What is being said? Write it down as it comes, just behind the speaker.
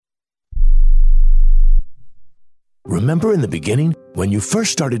Remember in the beginning, when you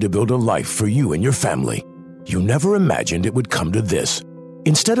first started to build a life for you and your family, you never imagined it would come to this.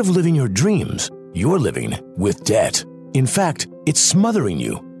 Instead of living your dreams, you're living with debt. In fact, it's smothering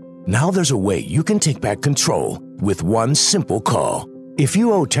you. Now there's a way you can take back control with one simple call. If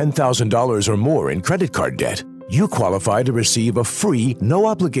you owe $10,000 or more in credit card debt, you qualify to receive a free,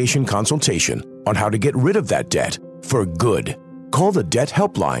 no-obligation consultation on how to get rid of that debt for good. Call the Debt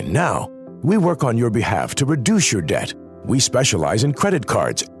Helpline now. We work on your behalf to reduce your debt. We specialize in credit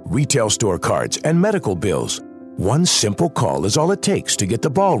cards, retail store cards, and medical bills. One simple call is all it takes to get the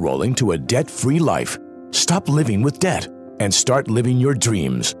ball rolling to a debt-free life. Stop living with debt and start living your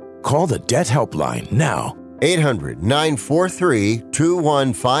dreams. Call the Debt Helpline now.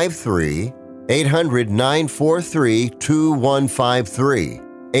 800-943-2153. 800-943-2153.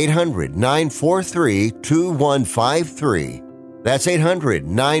 800-943-2153. That's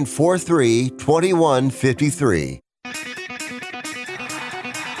 800-943-2153.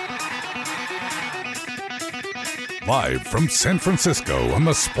 Live from San Francisco on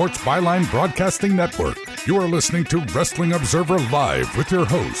the Sports Byline Broadcasting Network, you are listening to Wrestling Observer Live with your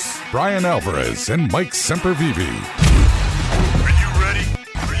hosts, Bryan Alvarez and Mike Sempervive. Are you ready?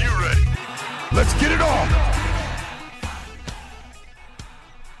 Are you ready? Let's get it on!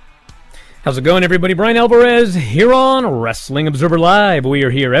 How's it going, everybody? Bryan Alvarez here on Wrestling Observer Live. We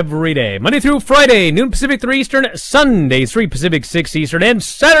are here every day, Monday through Friday, noon Pacific, 3 Eastern, Sundays, 3 Pacific, 6 Eastern, and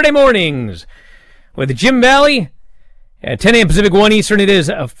Saturday mornings with Jim Valley. At 10 a.m. Pacific, 1 Eastern, it is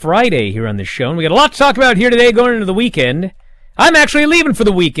a Friday here on the show, and we got a lot to talk about here today going into the weekend. I'm actually leaving for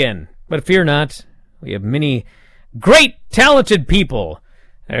the weekend, but fear not. We have many great, talented people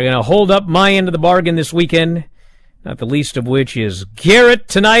that are going to hold up my end of the bargain this weekend, not the least of which is Garrett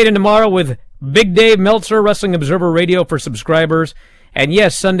tonight and tomorrow with Big Dave Meltzer, Wrestling Observer Radio for subscribers. And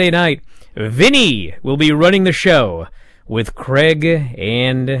yes, Sunday night, Vinny will be running the show with Craig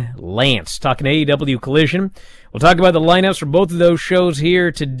and Lance, talking AEW Collision. We'll talk about the lineups for both of those shows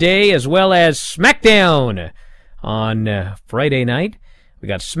here today, as well as SmackDown on Friday night. We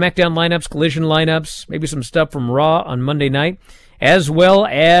got SmackDown lineups, Collision lineups, maybe some stuff from Raw on Monday night, as well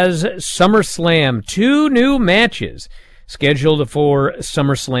as SummerSlam. 2 new matches scheduled for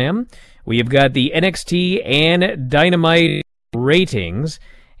SummerSlam. We have got the NXT and Dynamite ratings,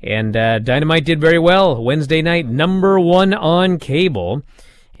 and Dynamite did very well Wednesday night, #1 on cable,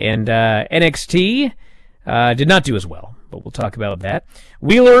 and NXT did not do as well, but we'll talk about that.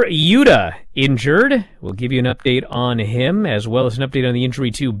 Wheeler Yuta injured. We'll give you an update on him, as well as an update on the injury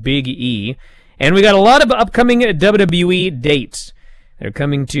to Big E. And we got a lot of upcoming WWE dates. They're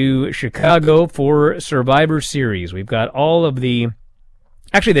coming to Chicago for Survivor Series. We've got all of the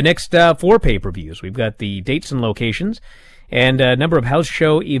next 4 pay-per-views. We've got the dates and locations, and a number of house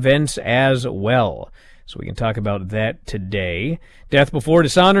show events as well. So we can talk about that today. Death Before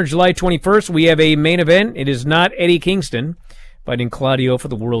Dishonor, July 21st. We have a main event. It is not Eddie Kingston fighting Claudio for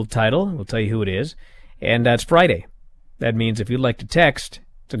the world title. We'll tell you who it is. And that's Friday. That means if you'd like to text,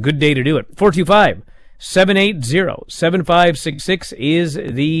 it's a good day to do it. 425-780-7566 is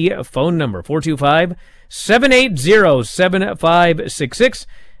the phone number. 425-780-7566.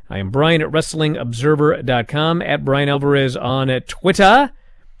 I am Bryan at WrestlingObserver.com, at Bryan Alvarez on Twitter.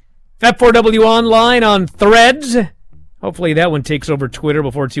 F4W Online on Threads. Hopefully that one takes over Twitter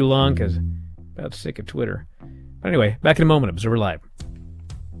before too long, because I'm about sick of Twitter. But anyway, back in a moment. Observer Live.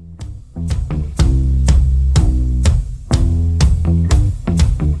 I'm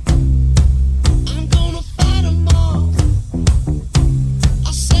gonna fight 'em all.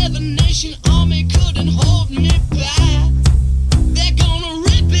 A 7-nation army couldn't hold me back. They're gonna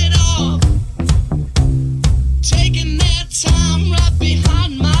rip it off, taking their time right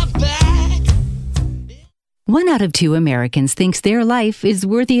behind my back. 1 out of 2 Americans thinks their life is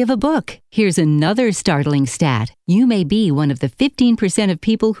worthy of a book. Here's another startling stat. You may be one of the 15% of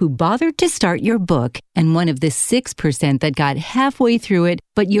people who bothered to start your book, and one of the 6% that got halfway through it,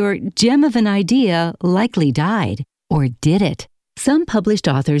 but your gem of an idea likely died. Or did it? Some published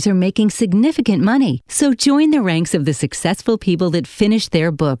authors are making significant money, so join the ranks of the successful people that finish their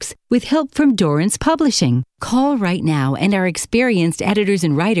books with help from Dorrance Publishing. Call right now, and our experienced editors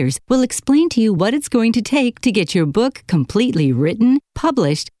and writers will explain to you what it's going to take to get your book completely written,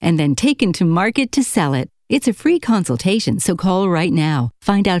 published, and then taken to market to sell it. It's a free consultation, so call right now.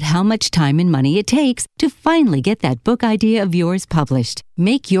 Find out how much time and money it takes to finally get that book idea of yours published.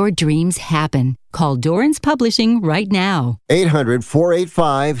 Make your dreams happen. Call Dorrance Publishing right now.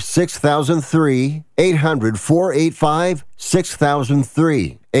 800-485-6003.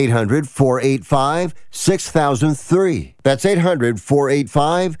 800-485-6003. 800-485-6003. That's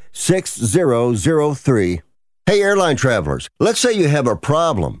 800-485-6003. Hey, airline travelers, let's say you have a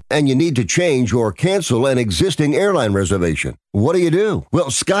problem and you need to change or cancel an existing airline reservation. What do? Well,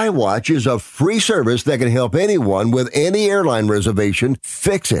 Skywatch is a free service that can help anyone with any airline reservation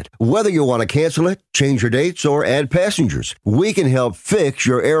fix it. Whether you want to cancel it, change your dates, or add passengers, we can help fix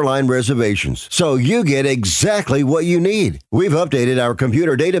your airline reservations so you get exactly what you need. We've updated our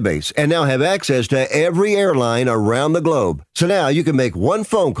computer database and now have access to every airline around the globe. So now you can make one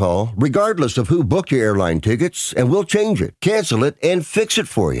phone call regardless of who booked your airline tickets, and we'll change it, cancel it, and fix it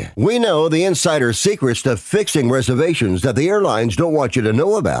for you. We know the insider secrets to fixing reservations that the airlines don't want you to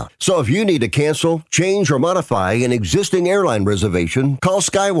know about. So if you need to cancel, change, or modify an existing airline reservation, call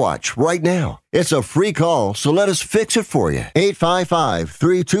Skywatch right now. It's a free call, so let us fix it for you.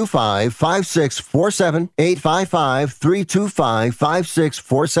 855-325-5647.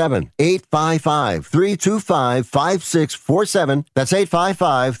 855-325-5647. 855-325-5647. That's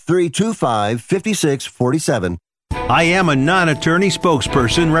 855-325-5647. I am a non-attorney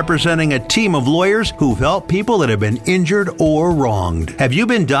spokesperson representing a team of lawyers who've helped people that have been injured or wronged. Have you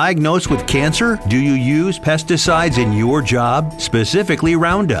been diagnosed with cancer? Do you use pesticides in your job? Specifically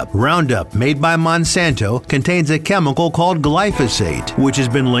Roundup. Roundup, made by Monsanto, contains a chemical called glyphosate, which has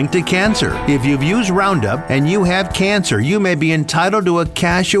been linked to cancer. If you've used Roundup and you have cancer, you may be entitled to a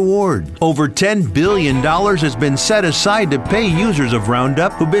cash award. Over $10 billion has been set aside to pay users of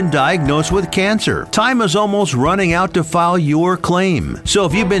Roundup who've been diagnosed with cancer. Time is almost running out to file your claim. So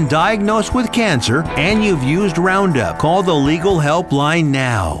if you've been diagnosed with cancer and you've used Roundup, call the legal helpline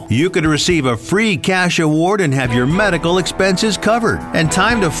now. You could receive a free cash award and have your medical expenses covered. And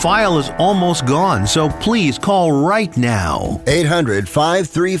time to file is almost gone, so please call right now.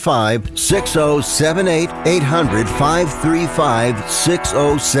 800-535-6078.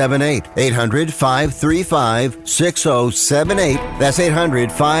 800-535-6078. 800-535-6078. That's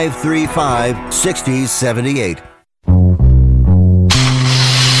 800-535-6078.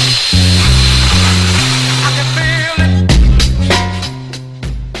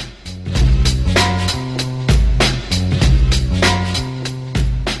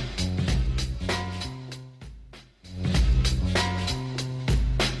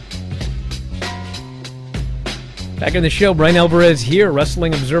 Back in the show, Bryan Alvarez here,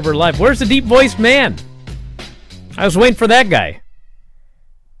 Wrestling Observer Live. Where's the deep-voiced man? I was waiting for that guy.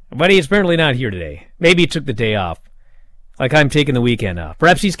 But he's apparently not here today. Maybe he took the day off, like I'm taking the weekend off.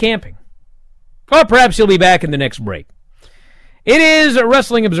 Perhaps he's camping. Or perhaps he'll be back in the next break. It is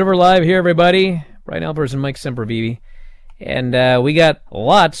Wrestling Observer Live here, everybody. Bryan Alvarez and Mike Sempervive. And we got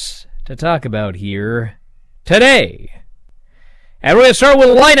lots to talk about here today. And we're going to start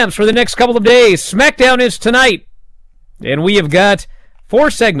with lineups for the next couple of days. SmackDown is tonight. And we have got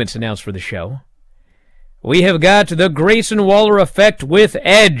 4 segments announced for the show. We have got the Grayson Waller effect with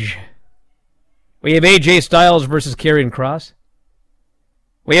Edge. We have AJ Styles versus Karrion Kross.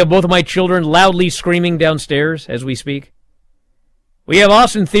 We have both of my children loudly screaming downstairs as we speak. We have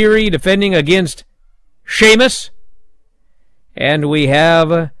Austin Theory defending against Sheamus. And we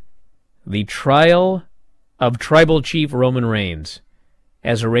have the trial of Tribal Chief Roman Reigns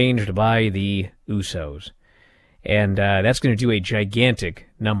as arranged by the Usos. And that's going to do a gigantic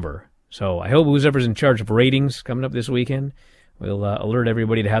number. So I hope whoever's in charge of ratings coming up this weekend will alert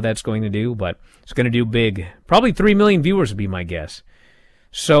everybody to how that's going to do. But it's going to do big. Probably 3 million viewers would be my guess.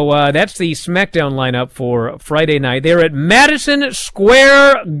 So that's the SmackDown lineup for Friday night. They're at Madison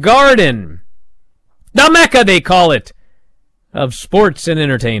Square Garden. The Mecca, they call it, of sports and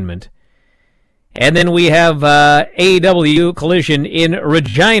entertainment. And then we have AEW Collision in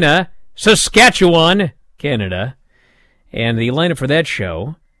Regina, Saskatchewan, Canada. And the lineup for that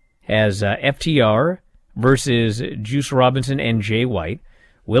show has FTR versus Juice Robinson and Jay White,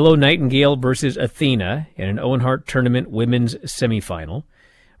 Willow Nightingale versus Athena in an Owen Hart Tournament women's semifinal,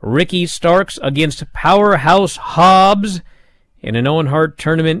 Ricky Starks against Powerhouse Hobbs in an Owen Hart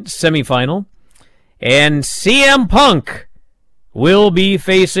Tournament semifinal, and CM Punk will be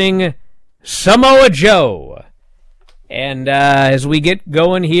facing Samoa Joe. And as we get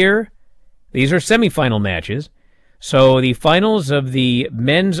going here, these are semifinal matches. So the finals of the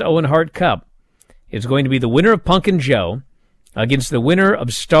men's Owen Hart Cup is going to be the winner of Punk and Joe against the winner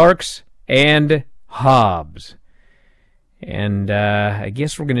of Starks and Hobbs. And I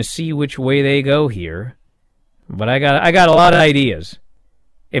guess we're going to see which way they go here. But I got a lot of ideas.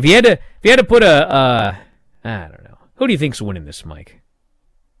 If you had to put I don't know. Who do you think's winning this, Mike?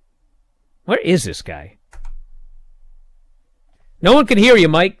 Where is this guy? No one can hear you,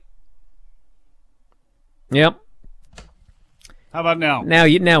 Mike. Yep. How about now?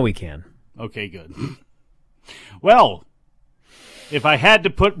 Now we can. Okay, good. Well, if I had to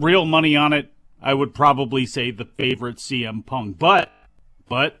put real money on it, I would probably say the favorite CM Punk. But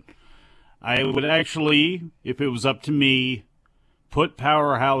I would actually, if it was up to me, put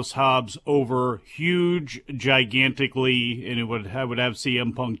Powerhouse Hobbs over gigantically, and I would have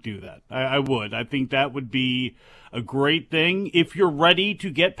CM Punk do that. I would. I think that would be a great thing if you're ready to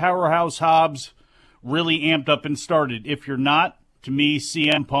get Powerhouse Hobbs really amped up and started. If you're not, to me,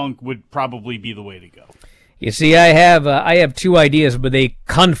 CM Punk would probably be the way to go. You see, I have two ideas, but they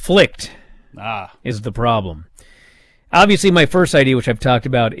conflict. Is the problem. Obviously, my first idea, which I've talked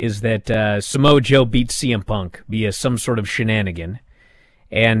about, is that Samoa Joe beats CM Punk via some sort of shenanigan.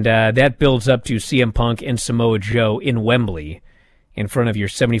 And that builds up to CM Punk and Samoa Joe in Wembley in front of your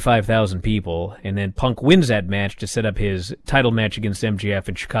 75,000 people. And then Punk wins that match to set up his title match against MJF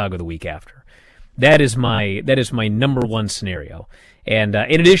in Chicago the week after. That is my number one scenario. And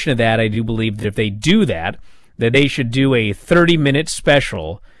in addition to that, I do believe that if they do that they should do a 30-minute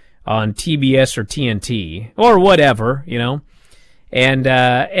special on TBS or TNT or whatever,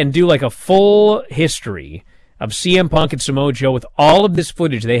 and do like a full history of CM Punk and Samoa Joe with all of this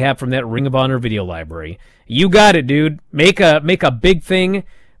footage they have from that Ring of Honor video library. You got it, dude. Make a big thing.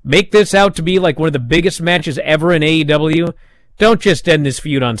 Make this out to be like one of the biggest matches ever in AEW. Don't just end this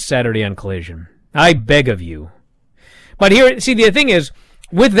feud on Saturday on Collision. I beg of you. But here, see, the thing is,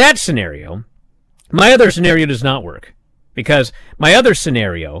 with that scenario, my other scenario does not work. Because my other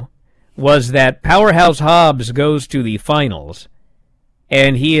scenario was that Powerhouse Hobbs goes to the finals,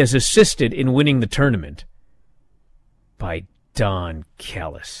 and he is assisted in winning the tournament by Don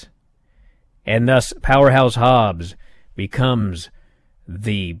Callis. And thus, Powerhouse Hobbs becomes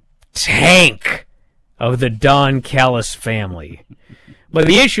the tank of the Don Callis family. But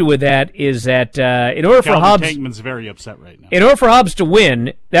the issue with that is that in order for Hobbs... Tankman's very upset right now. In order for Hobbs to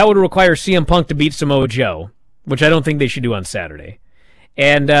win, that would require CM Punk to beat Samoa Joe, which I don't think they should do on Saturday.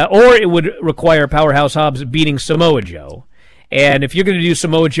 And or it would require Powerhouse Hobbs beating Samoa Joe. And if you're going to do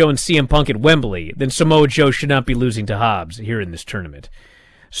Samoa Joe and CM Punk at Wembley, then Samoa Joe should not be losing to Hobbs here in this tournament.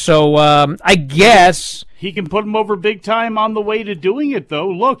 So I guess... He can put him over big time on the way to doing it, though.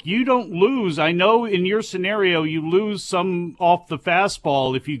 Look, you don't lose. I know in your scenario you lose some off the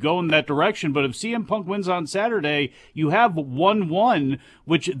fastball if you go in that direction, but if CM Punk wins on Saturday, you have 1-1,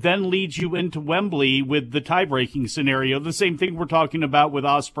 which then leads you into Wembley with the tie-breaking scenario, the same thing we're talking about with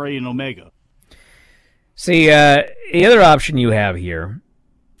Ospreay and Omega. See, the other option you have here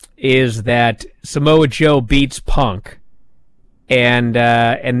is that Samoa Joe beats Punk,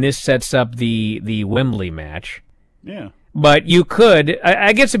 and this sets up the Wembley match. Yeah. But you could,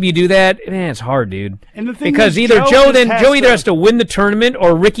 I guess if you do that, man, it's hard, dude. And the thing because is, either Joe either has to win the tournament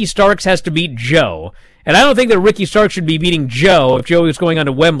or Ricky Starks has to beat Joe. And I don't think that Ricky Starks should be beating Joe if Joe is going on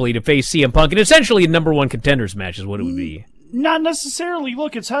to Wembley to face CM Punk. And essentially a number one contenders match is what it would be. Not necessarily.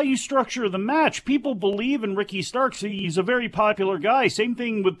 Look, it's how you structure the match. People believe in Ricky Starks. He's a very popular guy. Same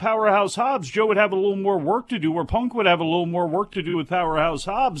thing with Powerhouse Hobbs. Joe would have a little more work to do, or Punk would have a little more work to do with Powerhouse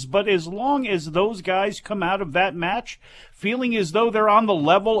Hobbs. But as long as those guys come out of that match feeling as though they're on the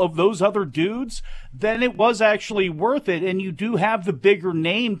level of those other dudes, then it was actually worth it. And you do have the bigger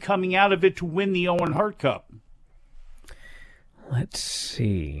name coming out of it to win the Owen Hart Cup. Let's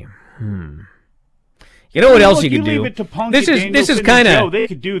see. You know what else you could do? This is kind of they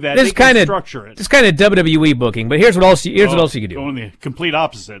could do that. This is kind of structure it. This kind of WWE booking. But here's what else you could do. Going the complete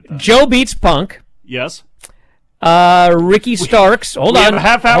opposite. Joe beats Punk. Yes. Ricky Starks. Hold on. Have a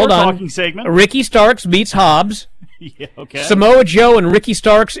half-hour talking segment. Ricky Starks beats Hobbs. Yeah. Okay. Samoa Joe and Ricky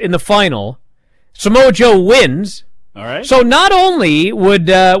Starks in the final. Samoa Joe wins. All right. So not only would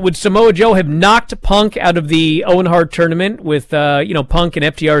Samoa Joe have knocked Punk out of the Owen Hart tournament with Punk and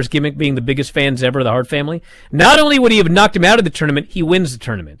FTR's gimmick being the biggest fans ever of the Hart family, not only would he have knocked him out of the tournament, he wins the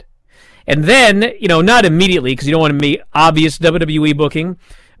tournament. And then, not immediately because you don't want to be obvious WWE booking,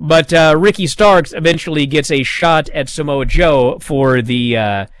 but Ricky Starks eventually gets a shot at Samoa Joe for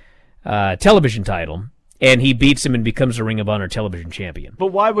the television title. And he beats him and becomes a Ring of Honor television champion.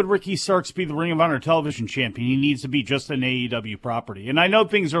 But why would Ricky Starks be the Ring of Honor television champion? He needs to be just an AEW property. And I know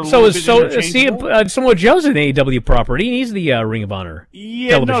things are a little bit interchangeable. Samoa Joe's an AEW property. He's the Ring of Honor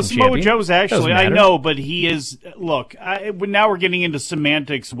television champion. Samoa Joe's actually, I know, but he is, look, now we're getting into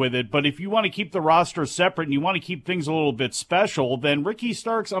semantics with it, but if you want to keep the roster separate and you want to keep things a little bit special, then Ricky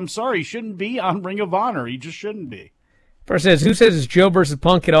Starks, I'm sorry, shouldn't be on Ring of Honor. He just shouldn't be. First says, who says it's Joe versus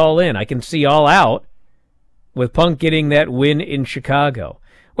Punk at All In? I can see All Out with Punk getting that win in Chicago.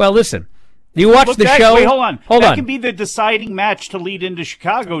 Well, listen, you watch the show. Wait, hold on. Hold that on. Can be the deciding match to lead into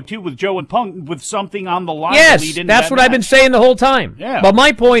Chicago, too, with Joe and Punk, with something on the line yes, to lead into that's what match. I've been saying the whole time. Yeah. But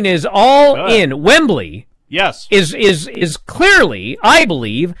my point is, All In, Wembley, Yes. is clearly, I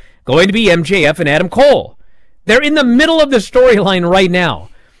believe, going to be MJF and Adam Cole. They're in the middle of the storyline right now.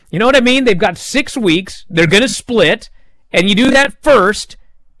 You know what I mean? They've got 6 weeks. They're going to split, and you do that first,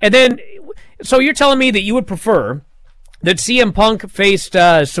 and then... So you're telling me that you would prefer that CM Punk faced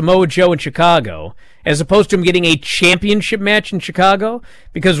Samoa Joe in Chicago as opposed to him getting a championship match in Chicago?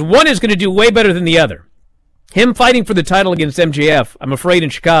 Because one is going to do way better than the other. Him fighting for the title against MJF, I'm afraid in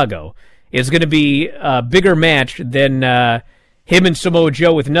Chicago, is going to be a bigger match than him and Samoa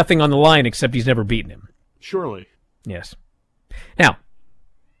Joe with nothing on the line except he's never beaten him. Surely. Yes. Now,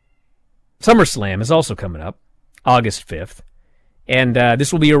 SummerSlam is also coming up, August 5th. And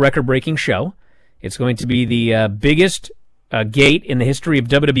this will be a record-breaking show. It's going to be the biggest gate in the history of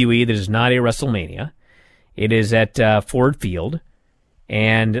WWE that is not a WrestleMania. It is at Ford Field.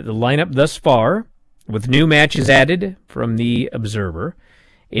 And the lineup thus far, with new matches added from the Observer,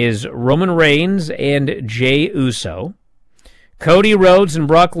 is Roman Reigns and Jey Uso, Cody Rhodes and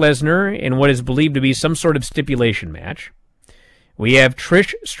Brock Lesnar in what is believed to be some sort of stipulation match. We have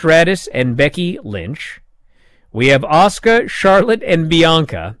Trish Stratus and Becky Lynch. We have Asuka, Charlotte, and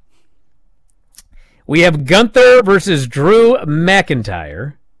Bianca. We have Gunther versus Drew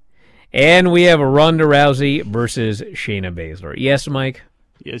McIntyre. And we have Ronda Rousey versus Shayna Baszler. Yes, Mike?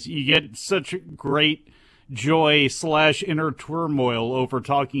 Yes, you get such great joy / inner turmoil over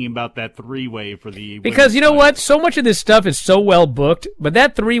talking about that three-way for the... Because you know what? So much of this stuff is so well booked, but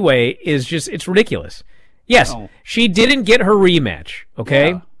that three-way is just, it's ridiculous. Yes, she didn't get her rematch, okay?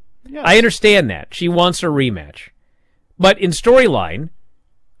 Yeah. Yes. I understand that. She wants her rematch. But in storyline,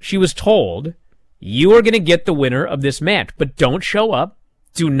 she was told, you are going to get the winner of this match, but don't show up,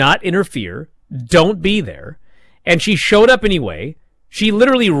 do not interfere, don't be there. And she showed up anyway. She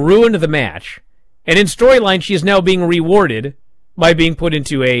literally ruined the match. And in storyline, she is now being rewarded by being put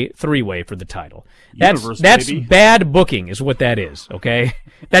into a three-way for the title. That's bad booking is what that is, okay?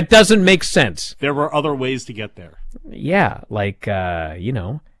 That doesn't make sense. There were other ways to get there. Yeah, like,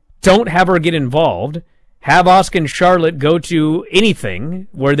 don't have her get involved. Have Asuka and Charlotte go to anything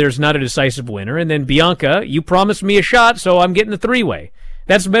where there's not a decisive winner. And then Bianca, you promised me a shot, so I'm getting the three-way.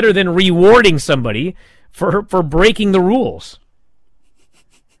 That's better than rewarding somebody for breaking the rules.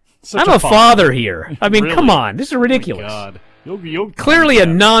 I'm a father here. I mean, Really? Come on. This is ridiculous. Oh, God. You'll Clearly a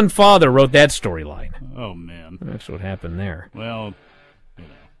non-father wrote that storyline. Oh, man. That's what happened there. Well,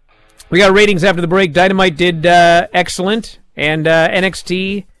 We got ratings after the break. Dynamite did excellent. And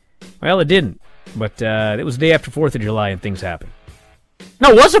NXT, well, it didn't. But it was the day after 4th of July and things happened.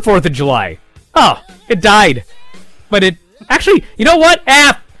 No, it was the 4th of July. Oh, it died. But it... Actually, you know what?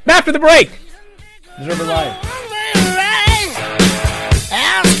 After the break. Observer Live.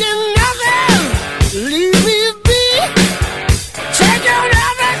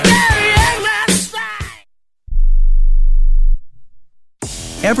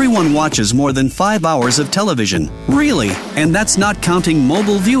 Everyone watches more than 5 hours of television. Really? And that's not counting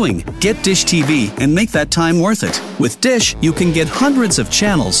mobile viewing. Get Dish TV and make that time worth it. With Dish, you can get hundreds of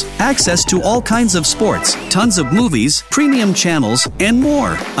channels, access to all kinds of sports, tons of movies, premium channels, and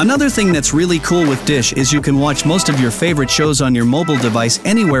more. Another thing that's really cool with Dish is you can watch most of your favorite shows on your mobile device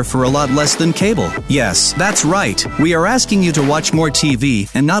anywhere for a lot less than cable. Yes, that's right. We are asking you to watch more TV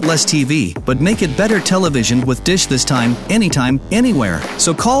and not less TV, but make it better television with Dish this time, anytime, anywhere.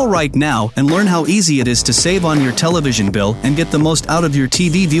 So call right now and learn how easy it is to save on your television bill and get the most out of your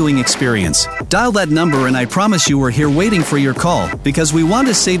TV viewing experience. Dial that number and I promise you we're here waiting for your call because we want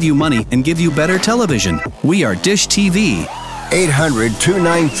to save you money and give you better television. We are Dish TV.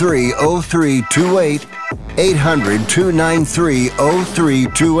 800-293-0328.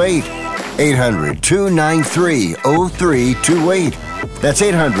 800-293-0328. 800-293-0328. That's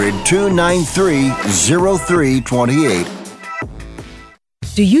 800-293-0328.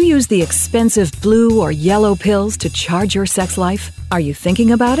 Do you use the expensive blue or yellow pills to charge your sex life? Are you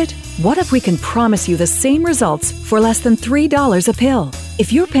thinking about it? What if we can promise you the same results for less than $3 a pill?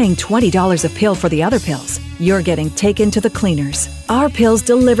 If you're paying $20 a pill for the other pills, you're getting taken to the cleaners. Our pills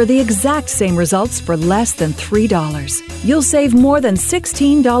deliver the exact same results for less than $3. You'll save more than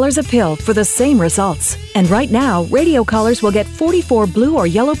 $16 a pill for the same results. And right now, radio callers will get 44 blue or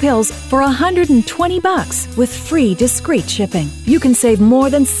yellow pills for $120 with free discreet shipping. You can save more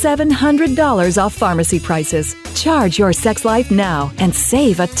than $700 off pharmacy prices. Charge your sex life now and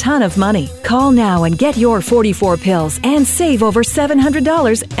save a ton of money. Call now and get your 44 pills and save over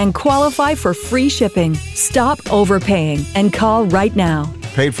 $700 and qualify for free shipping. Stop overpaying and call right now.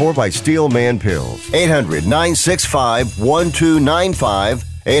 Paid for by Steel Man Pills. 800-965-1295.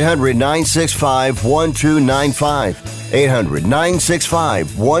 800-965-1295.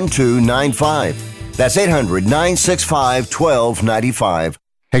 800-965-1295. That's 800-965-1295.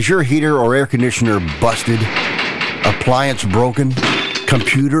 Has your heater or air conditioner busted? Appliance broken?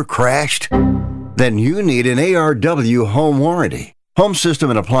 Computer crashed? Then you need an ARW home warranty. Home system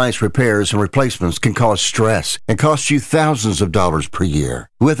and appliance repairs and replacements can cause stress and cost you thousands of dollars per year.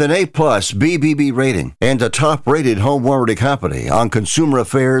 With an A-plus BBB rating and a top-rated home warranty company on Consumer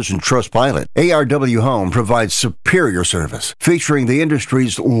Affairs and Trustpilot, ARW Home provides superior service, featuring the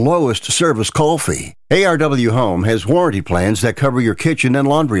industry's lowest service call fee. ARW Home has warranty plans that cover your kitchen and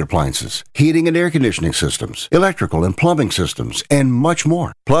laundry appliances, heating and air conditioning systems, electrical and plumbing systems, and much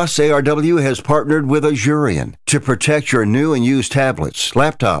more. Plus, ARW has partnered with Azurian to protect your new and used tablets,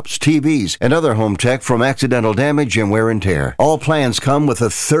 laptops, TVs, and other home tech from accidental damage and wear and tear. All plans come with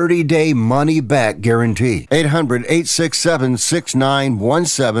a 30-day money-back guarantee.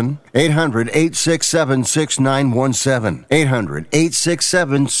 800-867-6917. 800-867-6917.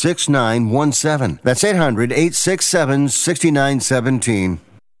 800-867-6917. That's 800-867-6917.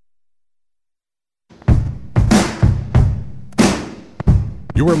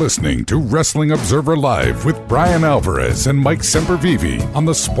 You are listening to Wrestling Observer Live with Bryan Alvarez and Mike Sempervive on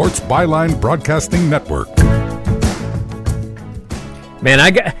the Sports Byline Broadcasting Network.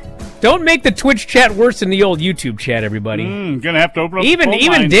 Man, don't make the Twitch chat worse than the old YouTube chat, everybody. Gonna have to open up even the phone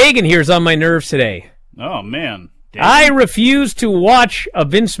line. Dagan here's on my nerves today. Oh, man. Dagan? I refuse to watch a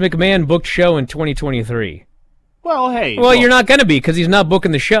Vince McMahon booked show in 2023. Well, hey. Well, you're not going to be because he's not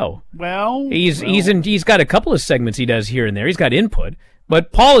booking the show. Well, he's got a couple of segments he does here and there. He's got input,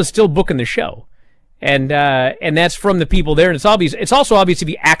 but Paul is still booking the show, and that's from the people there. And it's obvious. It's also obvious if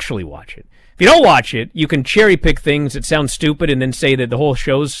you actually watch it. If you don't watch it, you can cherry pick things that sound stupid and then say that the whole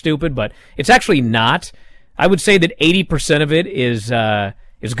show's stupid, but it's actually not. I would say that 80% of it is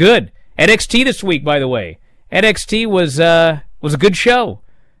good. NXT this week, by the way. NXT was a good show,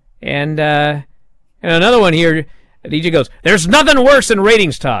 and another one here. DJ goes, "There's nothing worse than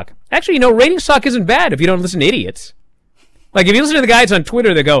ratings talk." Actually, ratings talk isn't bad if you don't listen to idiots. Like if you listen to the guys on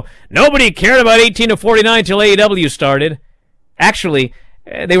Twitter that go, "Nobody cared about 18 to 49 till AEW started." Actually,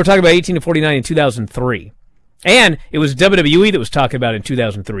 they were talking about 18 to 49 in 2003. And it was WWE that was talking about it in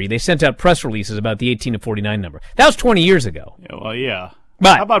 2003. They sent out press releases about the 18 to 49 number. That was 20 years ago. Yeah, well, yeah.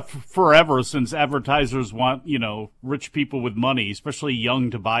 But how about forever, since advertisers want, rich people with money, especially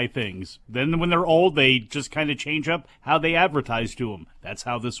young, to buy things. Then when they're old, they just kind of change up how they advertise to them. That's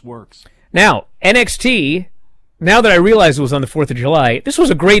how this works. Now, NXT, now that I realized it was on the 4th of July, this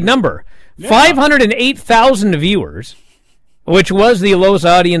was a great number. Yeah. 508,000 viewers, which was the lowest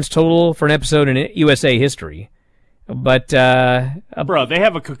audience total for an episode in USA history. But, bro, they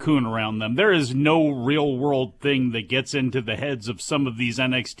have a cocoon around them. There is no real-world thing that gets into the heads of some of these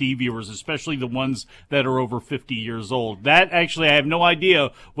NXT viewers, especially the ones that are over 50 years old. That, actually, I have no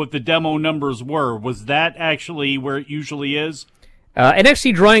idea what the demo numbers were. Was that actually where it usually is?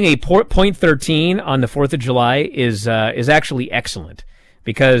 NXT drawing a .13 on the 4th of July is actually excellent,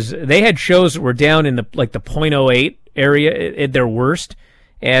 because they had shows that were down in the .08 area at their worst.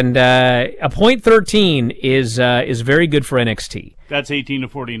 And a .13 is very good for NXT. That's 18 to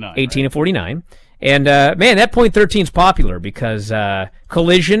 49. 18 to 49. And, man, that .13 is popular because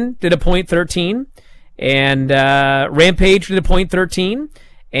Collision did a .13, and Rampage did a .13,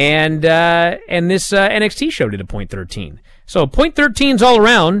 and this NXT show did a .13. So .13's all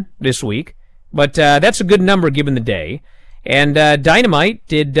around this week, but that's a good number given the day. And Dynamite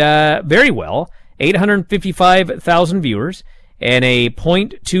did very well, 855,000 viewers. And a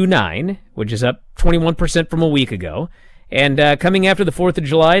 .29, which is up 21% from a week ago. And coming after the 4th of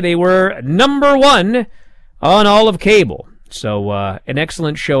July, they were number one on all of cable. So an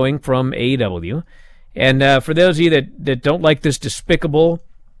excellent showing from AEW. And for those of you that don't like this despicable,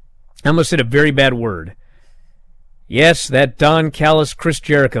 I almost said a very bad word. Yes, that Don Callis, Chris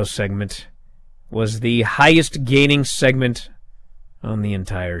Jericho segment was the highest gaining segment on the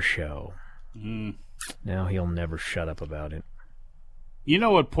entire show. Now he'll never shut up about it. You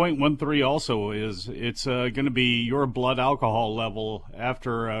know what .13 also is? It's going to be your blood alcohol level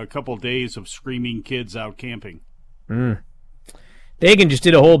after a couple days of screaming kids out camping. Dagan just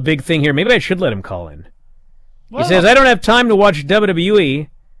did a whole big thing here. Maybe I should let him call in. He says, "I don't have time to watch WWE,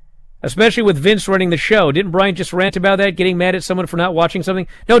 especially with Vince running the show." Didn't Bryan just rant about that, getting mad at someone for not watching something?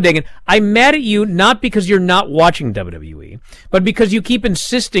 No, Dagan, I'm mad at you not because you're not watching WWE, but because you keep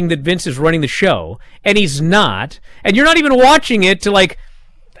insisting that Vince is running the show, and he's not, and you're not even watching it to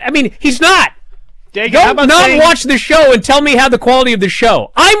he's not. Dagan, Don't watch the show and tell me how the quality of the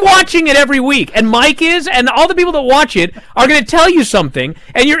show. I'm watching it every week, and Mike is, and all the people that watch it are going to tell you something,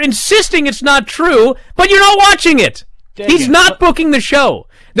 and you're insisting it's not true, but you're not watching it. He's not booking the show.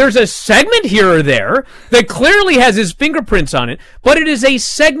 There's a segment here or there that clearly has his fingerprints on it, but it is a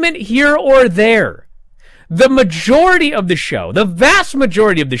segment here or there. The majority of the show, the vast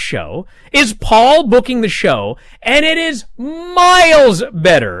majority of the show, is Paul booking the show, and it is miles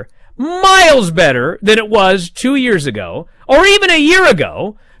better than it was 2 years ago, or even a year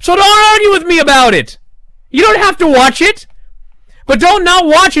ago. So don't argue with me about it. You don't have to watch it, but don't not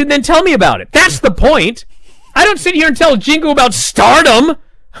watch it and then tell me about it. That's the point. I don't sit here and tell Jingo about Stardom.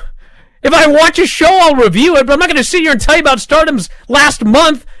 If I watch a show, I'll review it, but I'm not going to sit here and tell you about Stardom's last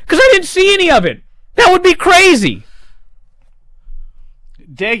month because I didn't see any of it. That would be crazy.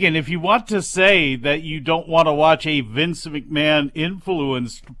 Dagan, if you want to say that you don't want to watch a Vince McMahon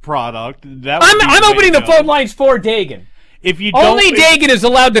influenced product, I'm opening the phone lines for Dagan. If you only Dagan is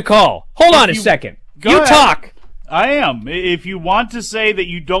allowed to call. Hold on a second. You ahead. Talk. I am. If you want to say that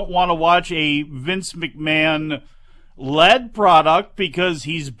you don't want to watch a Vince McMahon led product because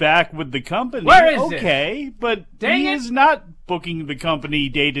he's back with the company, where is okay, it? But he is not booking the company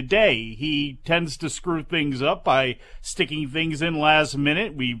day to day. He tends to screw things up by sticking things in last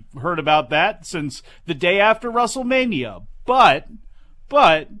minute. We've heard about that since the day after WrestleMania. But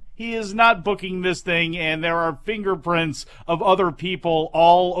he is not booking this thing, and there are fingerprints of other people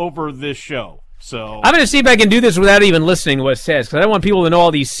all over this show. So I'm going to see if I can do this without even listening to what it says, because I don't want people to know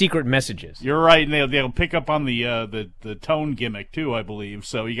all these secret messages. You're right, and they'll pick up on the tone gimmick too, I believe.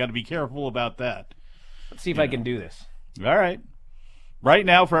 So you got to be careful about that. Let's see if I can do this. All right. Right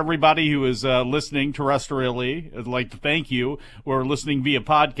now, for everybody who is listening terrestrially, I'd like to thank you. Or listening via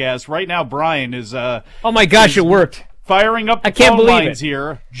podcast. Right now, Bryan is. Oh my gosh, it worked. Firing up the I can't phone believe lines it.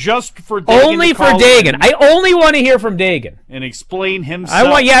 here just for Dagan. Only for Dagan. I only want to hear from Dagan. And explain himself.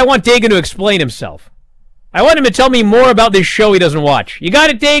 I want Dagan to explain himself. I want him to tell me more about this show he doesn't watch. You got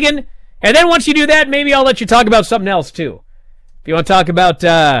it, Dagan? And then once you do that, maybe I'll let you talk about something else, too. If you want to talk about,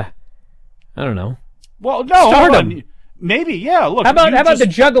 I don't know. Well, no, Stardom. Maybe, yeah. Look, how about the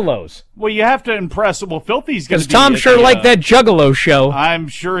Juggalos? Well, you have to impress. Well, Filthy's going to be. Because Tom sure liked that Juggalo show. I'm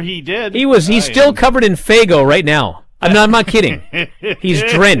sure he did. He's still covered in Faygo right now. I'm not kidding. He's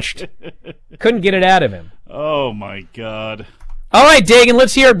drenched. Couldn't get it out of him. Oh my God! All right, Dagan,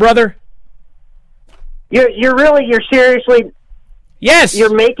 let's hear it, brother. You're seriously. Yes.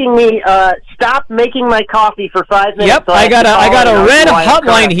 You're making me stop making my coffee for 5 minutes. Yep, so I got a red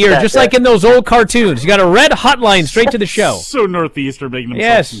hotline here, just like in those old cartoons. You got a red hotline straight to the show. So Northeastern making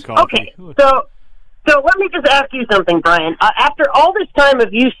himself some coffee. Okay, so let me just ask you something, Bryan. After all this time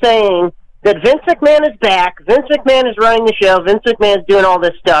of you saying that Vince McMahon is back, Vince McMahon is running the show, Vince McMahon's doing all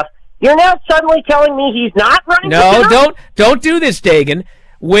this stuff, you're now suddenly telling me he's not running the show? No, don't do this, Dagan.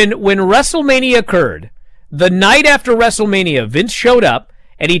 When WrestleMania occurred, the night after WrestleMania, Vince showed up,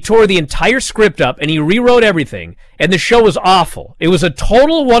 and he tore the entire script up, and he rewrote everything, and the show was awful. It was a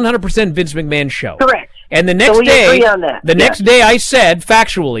total 100% Vince McMahon show. Correct. And the next next day I said,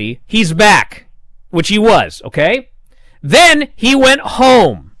 factually, he's back, which he was, okay? Then he went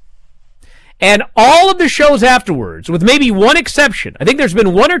home. And all of the shows afterwards, with maybe one exception, I think there's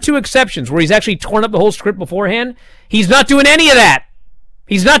been one or two exceptions where he's actually torn up the whole script beforehand, he's not doing any of that.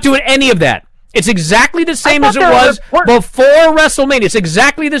 He's not doing any of that. It's exactly the same as it was before WrestleMania. It's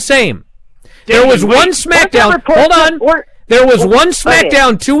exactly the same. There was one SmackDown. Hold on. There was one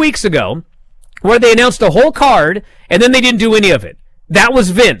SmackDown 2 weeks ago where they announced a whole card, and then they didn't do any of it. That was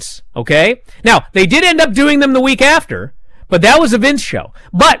Vince, okay? Now, they did end up doing them the week after, but that was a Vince show.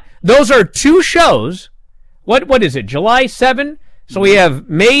 But those are two shows. What is it, July 7? So we have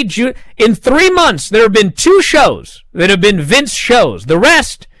May, June. In 3 months, there have been two shows that have been Vince shows. The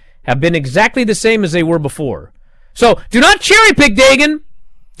rest have been exactly the same as they were before. So do not cherry pick, Dagan.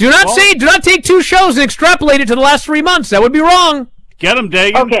 Do not take two shows and extrapolate it to the last 3 months. That would be wrong. Get him,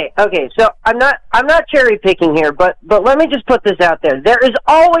 Dagan. Okay. So I'm not cherry picking here, but let me just put this out there. There is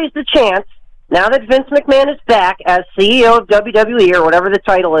always the chance, now that Vince McMahon is back as CEO of WWE or whatever the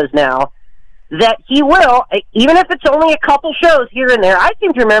title is now, that he will, even if it's only a couple shows here and there. I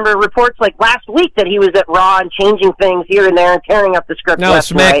seem to remember reports like last week that he was at Raw and changing things here and there and tearing up the script. No, it's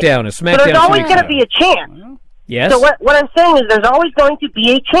SmackDown. It's SmackDown. So there's always going to be a chance. Yes. So what I'm saying is there's always going to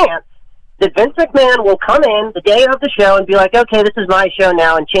be a chance that Vince McMahon will come in the day of the show and be like, okay, this is my show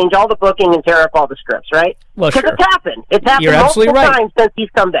now, and change all the booking and tear up all the scripts, right? Well, sure. Because it's happened. It's happened You're absolutely multiple right. times since he's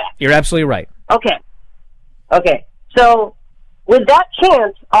come back. You're absolutely right. Okay. So with that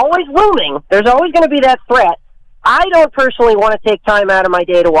chance always looming, there's always going to be that threat. I don't personally want to take time out of my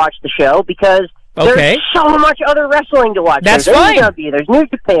day to watch the show because there's so much other wrestling to watch. That's there's fine. AEW, there's New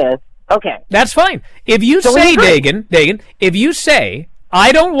Japan. Okay. That's fine. If you say, Dagan, if you say,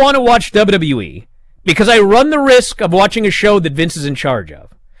 I don't want to watch WWE because I run the risk of watching a show that Vince is in charge of,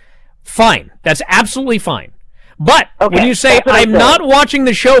 Fine. That's absolutely fine. But Okay, when you say, that's what I I'm said. not watching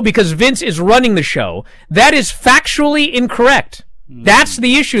the show because Vince is running the show, that is factually incorrect. That's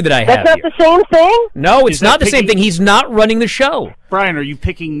the issue that I have That's not here. the same thing? No, it's Is not that the same picking- thing. He's not running the show. Brian, are you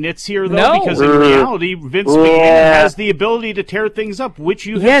picking nits here, though? No. Because in reality, Vince McMahon has the ability to tear things up, which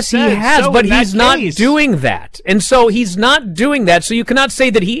you have Yes, said. he has, So but in that he's not case- doing that. And so he's not doing that, so you cannot say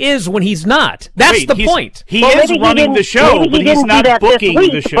that he is when he's not. That's Wait, the he's- point. He Well, is maybe he running didn't- the show, maybe but he he's didn't not do that booking this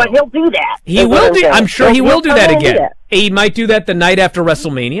week, the show. But he'll do that. He That's what will do. saying. I'm sure he will do that come in and again. He might do that the night after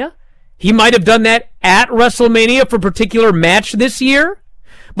WrestleMania. He might have done that at WrestleMania for a particular match this year.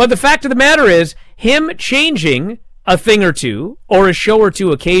 But the fact of the matter is, him changing a thing or two, or a show or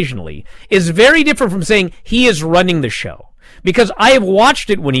two occasionally, is very different from saying he is running the show. Because I have watched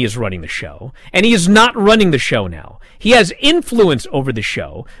it when he is running the show, and he is not running the show now. He has influence over the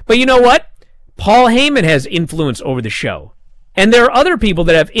show, but you know what? Paul Heyman has influence over the show. And there are other people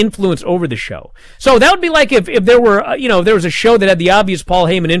that have influence over the show. So that would be like if there were, if there was a show that had the obvious Paul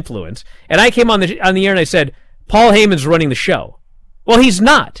Heyman influence, and I came on the air and I said, Paul Heyman's running the show. Well, he's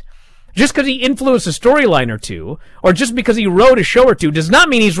not. Just because he influenced a storyline or two, or just because he wrote a show or two, does not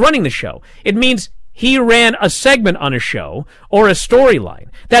mean he's running the show. It means he ran a segment on a show or a storyline.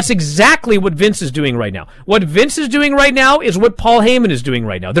 That's exactly what Vince is doing right now. What Vince is doing right now is what Paul Heyman is doing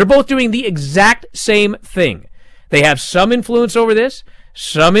right now. They're both doing the exact same thing. They have some influence over this,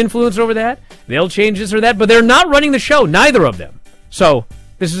 some influence over that. They'll change this or that, but they're not running the show, neither of them. So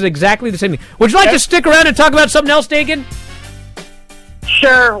this is exactly the same thing. Would you like to stick around and talk about something else, Dagan?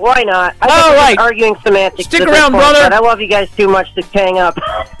 Sure, why not? I think All we're right. just arguing semantics. Stick at this around, point, brother. but I love you guys too much to hang up.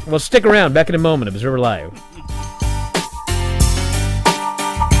 Well, stick around. Back in a moment. Observer Live.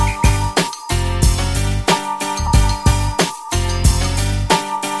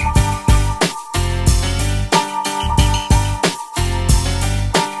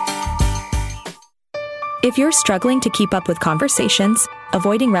 If you're struggling to keep up with conversations,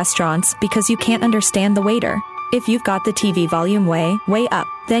 avoiding restaurants because you can't understand the waiter, if you've got the TV volume way up,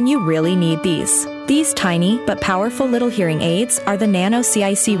 then you really need these. These tiny but powerful little hearing aids are the Nano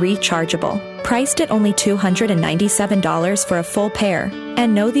CIC Rechargeable, priced at only $297 for a full pair.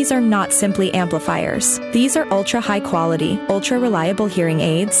 And no, these are not simply amplifiers. These are ultra high quality, ultra reliable hearing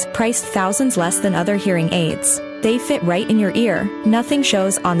aids, priced thousands less than other hearing aids. They fit right in your ear, nothing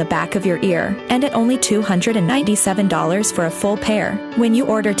shows on the back of your ear, and at only $297 for a full pair. When you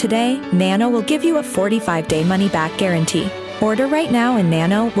order today, Nano will give you a 45-day money-back guarantee. Order right now and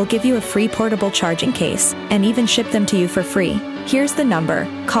Nano will give you a free portable charging case and even ship them to you for free. Here's the number.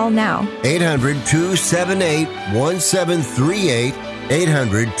 Call now. 800-278-1738.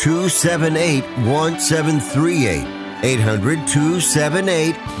 800-278-1738.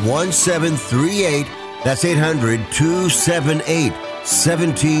 800-278-1738. That's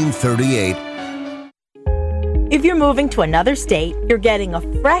 800-278-1738. If you're moving to another state, you're getting a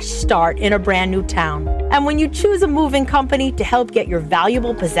fresh start in a brand new town. And when you choose a moving company to help get your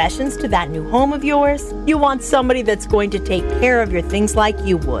valuable possessions to that new home of yours, you want somebody that's going to take care of your things like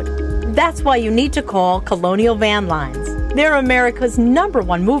you would. That's why you need to call Colonial Van Lines. They're America's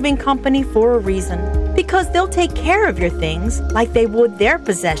 #1 moving company for a reason. Because they'll take care of your things like they would their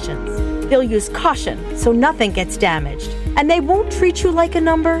possessions. They'll use caution so nothing gets damaged. And they won't treat you like a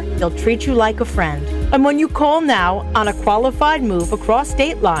number, they'll treat you like a friend. And when you call now on a qualified move across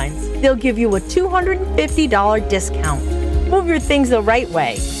state lines, they'll give you a $250 discount. Move your things the right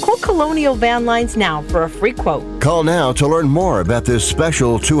way. Call Colonial Van Lines now for a free quote. Call now to learn more about this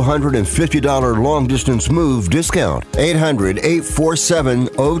special $250 long-distance move discount.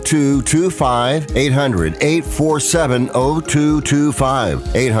 800-847-0225. 800-847-0225.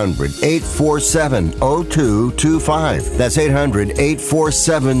 800-847-0225. That's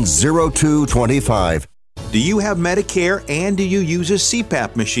 800-847-0225. Do you have Medicare and do you use a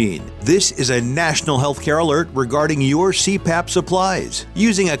CPAP machine? This is a national healthcare alert regarding your CPAP supplies.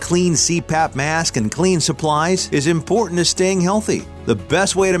 Using a clean CPAP mask and clean supplies is important to staying healthy. The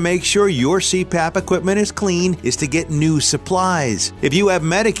best way to make sure your CPAP equipment is clean is to get new supplies. If you have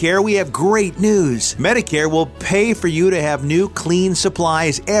Medicare, we have great news. Medicare will pay for you to have new clean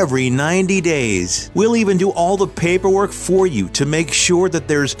supplies every 90 days. We'll even do all the paperwork for you to make sure that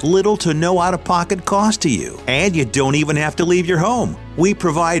there's little to no out-of-pocket cost to you. And you don't even have to leave your home. We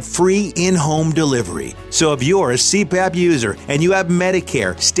provide free in-home delivery. So if you're a CPAP user and you have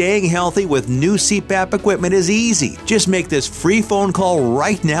Medicare, staying healthy with new CPAP equipment is easy. Just make this free phone call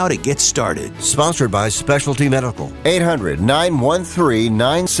right now to get started. Sponsored by Specialty Medical.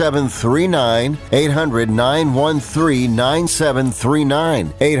 800-913-9739. 800-913-9739.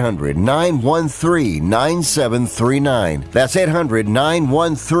 800-913-9739. That's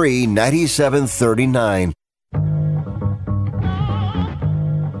 800-913-9739.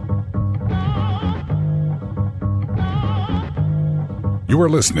 You are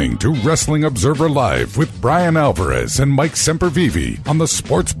listening to Wrestling Observer Live with Bryan Alvarez and Mike Sempervive on the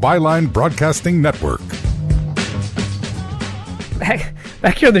Sports Byline Broadcasting Network.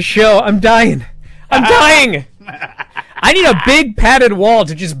 Back here on the show, I'm dying. I'm dying. I need a big padded wall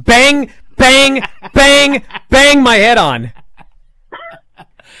to just bang, bang, bang, bang my head on.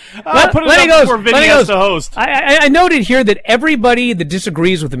 Put it up before Vinny has to host. I noted here that everybody that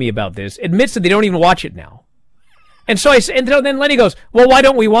disagrees with me about this admits that they don't even watch it now. And so then Lenny goes, well, why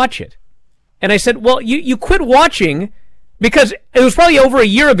don't we watch it? And I said, well, you quit watching because it was probably over a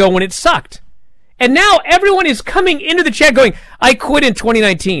year ago when it sucked. And now everyone is coming into the chat going, I quit in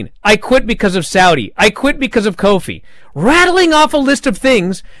 2019. I quit because of Saudi. I quit because of Kofi. Rattling off a list of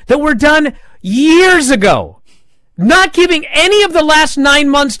things that were done years ago. Not giving any of the last 9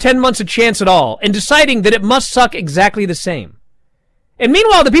 months, 10 months a chance at all, and deciding that it must suck exactly the same. And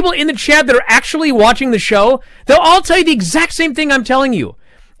meanwhile, the people in the chat that are actually watching the show, they'll all tell you the exact same thing I'm telling you.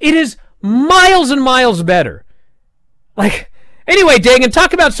 It is miles and miles better. Anyway, Dagan,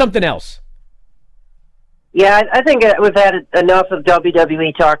 talk about something else. Yeah, I think we've had enough of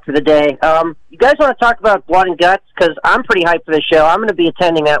WWE talk for the day. You guys want to talk about Blood and Guts? Because I'm pretty hyped for the show. I'm going to be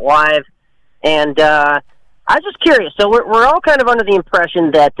attending that live. And I'm just curious. So we're all kind of under the impression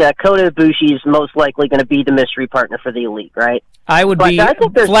that Kota Ibushi is most likely going to be the mystery partner for the Elite, right? I would be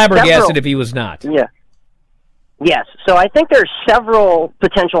flabbergasted if he was not. Yeah. Yes. So I think there's several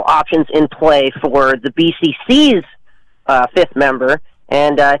potential options in play for the BCC's fifth member.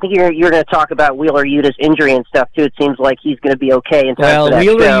 And I think you're going to talk about Wheeler Yuta's injury and stuff, too. It seems like he's going to be okay in time for that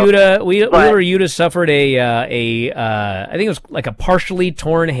show. Wheeler Yuta suffered I think it was like a partially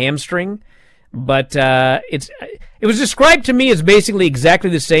torn hamstring. But it was described to me as basically exactly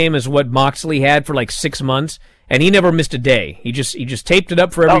the same as what Moxley had for like 6 months, and he never missed a day. He just taped it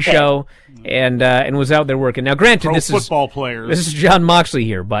up for every show and was out there working. Now, granted, this is John Moxley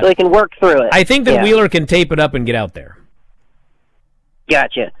here, but so they can work through it. I think that Wheeler can tape it up and get out there.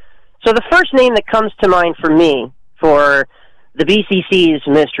 Gotcha. So the first name that comes to mind for me for the BCC's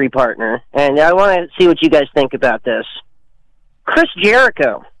mystery partner, and I want to see what you guys think about this, Chris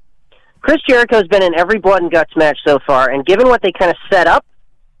Jericho. Chris Jericho's been in every Blood and Guts match so far, and given what they kind of set up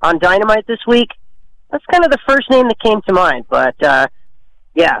on Dynamite this week, that's kind of the first name that came to mind. But,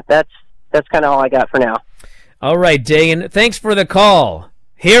 yeah, that's kind of all I got for now. All right, Dagan, thanks for the call.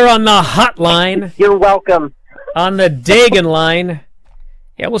 Here on the hotline. You're welcome. On the Dagan line.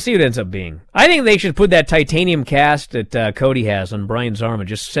 Yeah, we'll see what it ends up being. I think they should put that titanium cast that Cody has on Bryan's arm and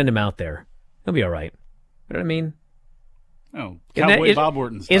just send him out there. He'll be all right. You know what I mean? Oh, Cowboy Bob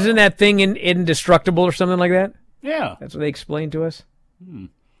Orton style. Isn't that thing indestructible or something like that? Yeah. That's what they explained to us?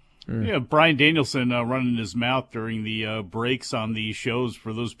 Yeah, Bryan Danielson running his mouth during the breaks on these shows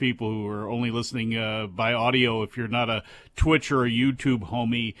for those people who are only listening by audio. If you're not a Twitch or a YouTube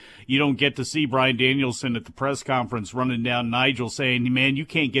homie, you don't get to see Bryan Danielson at the press conference running down Nigel saying, man, you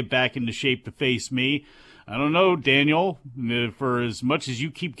can't get back into shape to face me. I don't know, Daniel, for as much as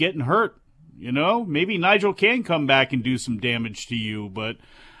you keep getting hurt. You know, maybe Nigel can come back and do some damage to you, but,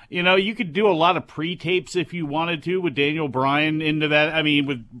 you know, you could do a lot of pre-tapes if you wanted to with Daniel Bryan into that. I mean,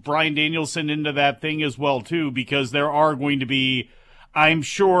 with Bryan Danielson into that thing as well, too, because there are going to be, I'm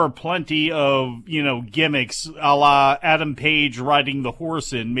sure, plenty of, you know, gimmicks a la Adam Page riding the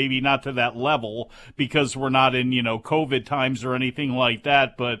horse in, maybe not to that level because we're not in, you know, COVID times or anything like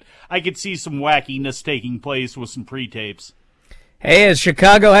that, but I could see some wackiness taking place with some pre-tapes. Hey, has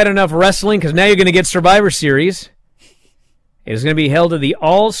Chicago had enough wrestling? Because now you're going to get Survivor Series. It is going to be held at the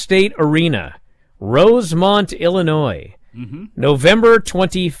All-State Arena, Rosemont, Illinois, November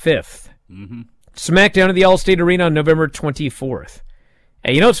 25th. SmackDown at the All-State Arena on November 24th.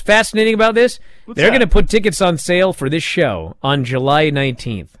 And you know what's fascinating about this? They're going to put tickets on sale for this show on July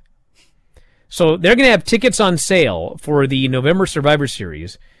 19th. So they're going to have tickets on sale for the November Survivor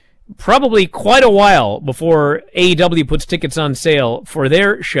Series probably quite a while before AEW puts tickets on sale for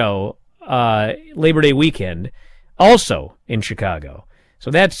their show Labor Day weekend, also in Chicago.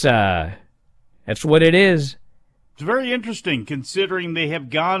 So that's what it is. It's very interesting considering they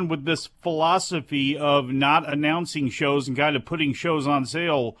have gone with this philosophy of not announcing shows and kind of putting shows on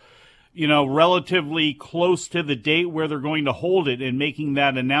sale, relatively close to the date where they're going to hold it and making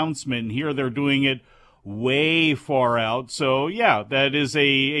that announcement. Here they're doing it way far out. So, yeah, that is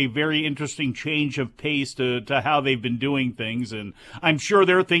a very interesting change of pace to how they've been doing things. And I'm sure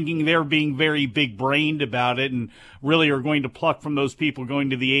they're thinking they're being very big-brained about it and really are going to pluck from those people going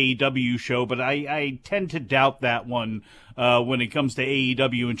to the AEW show. But I tend to doubt that one when it comes to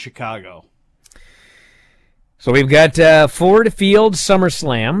AEW in Chicago. So we've got Ford Field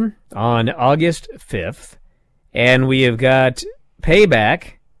SummerSlam on August 5th. And we have got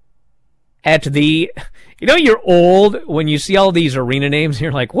Payback at the, you're old when you see all these arena names and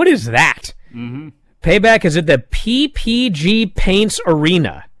you're like, what is that? Mm-hmm. Payback is at the PPG Paints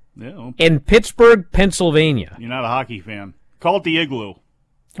Arena in Pittsburgh, Pennsylvania. You're not a hockey fan. Call it the Igloo.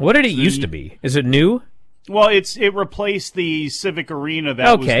 What did it used to be? Is it new? Well, it replaced the Civic Arena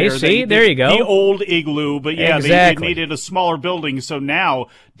that was there. See, there you go. The old Igloo, but yeah, exactly. they made it a smaller building, so now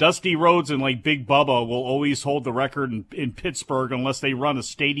Dusty Rhodes and like Big Bubba will always hold the record in Pittsburgh unless they run a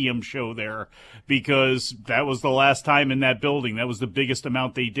stadium show there, because that was the last time in that building. That was the biggest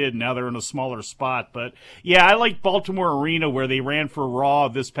amount they did. Now they're in a smaller spot. But yeah, I like Baltimore Arena where they ran for Raw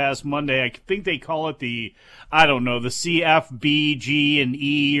this past Monday. I think they call it the CFBG and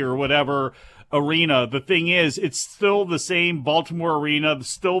E or whatever arena. The thing is, it's still the same Baltimore Arena,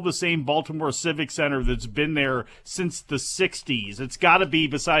 still the same Baltimore Civic Center that's been there since the 60s. It's got to be,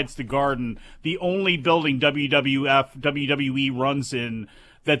 besides the Garden, the only building WWE runs in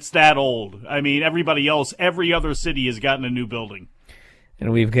that's that old. I mean, everybody else, every other city has gotten a new building.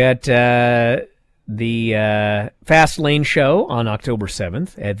 And we've got the Fast Lane show on October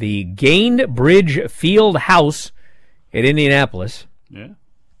 7th at the Gained Bridge Field House in Indianapolis. Yeah.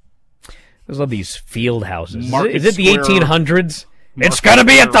 I love these field houses. Market is it the Square, 1800s? It's got to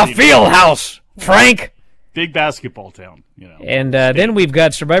be at the field house, Frank. Big basketball town, And then we've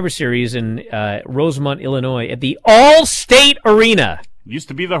got Survivor Series in Rosemont, Illinois at the All-State Arena. Used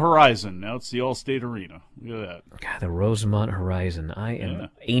to be the Horizon. Now it's the All-State Arena. Look at that. God, the Rosemont Horizon. I am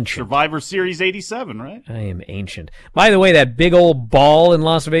ancient. Survivor Series 87, right? I am ancient. By the way, that big old ball in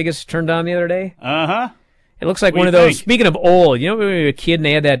Las Vegas turned on the other day. Uh-huh. It looks like one of those, speaking of old, when you were a kid and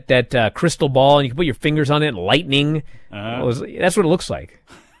they had that crystal ball and you could put your fingers on it and lightning. That's what it looks like.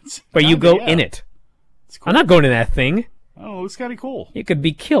 But you go in it. Cool. I'm not going in that thing. Oh, it looks kind of cool. You could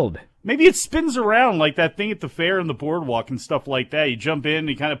be killed. Maybe it spins around like that thing at the fair and the boardwalk and stuff like that. You jump in and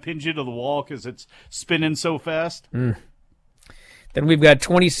it kind of pins you to the wall because it's spinning so fast. Then we've got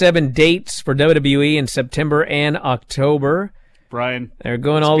 27 dates for WWE in September and October. Brian, they're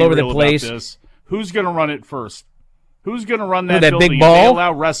going all over the place. Who's going to run it first? Who's going to run that building? Big ball? If they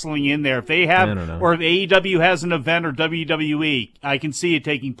allow wrestling in there. If they have, or if AEW has an event or WWE, I can see it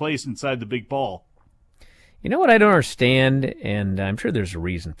taking place inside the big ball. You know what I don't understand, and I'm sure there's a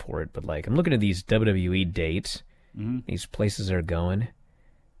reason for it, but like I'm looking at these WWE dates, these places they're going,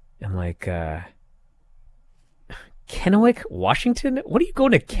 and like Kennewick, Washington. What are you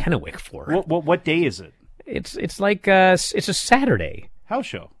going to Kennewick for? What day is it? It's like it's a Saturday house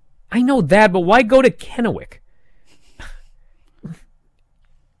show. I know that, but why go to Kennewick?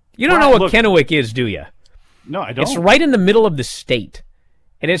 You don't know what Kennewick is, do you? No, I don't. It's right in the middle of the state,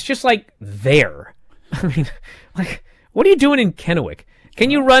 and it's just like there. I mean, like, what are you doing in Kennewick?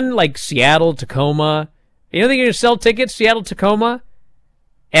 Can you run like Seattle, Tacoma? You don't think you're going to sell tickets, Seattle, Tacoma?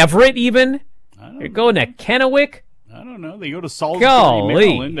 Everett, even? You're going to Kennewick? I don't know. They go to Salisbury,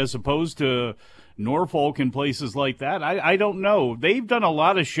 Maryland, as opposed to Norfolk and places like that. I don't know. They've done a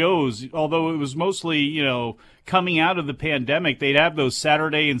lot of shows, although it was mostly, coming out of the pandemic. They'd have those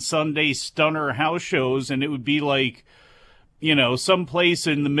Saturday and Sunday stunner house shows, and it would be like, someplace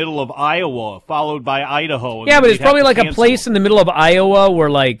in the middle of Iowa, followed by Idaho. Yeah, but it's probably like a place in the middle of Iowa where,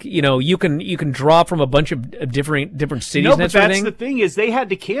 like, you can draw from a bunch of different cities. No, and but that that's the thing is they had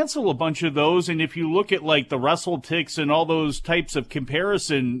to cancel a bunch of those. And if you look at like the WrestleTix and all those types of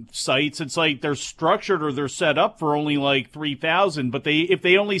comparison sites, it's like they're structured or they're set up for only like 3,000. But if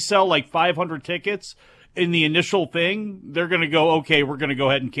they only sell like 500 tickets in the initial thing, they're going to go, okay, we're going to go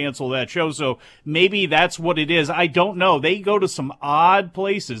ahead and cancel that show. So maybe that's what it is. I don't know. They go to some odd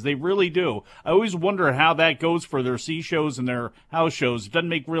places. They really do. I always wonder how that goes for their C shows and their house shows. It doesn't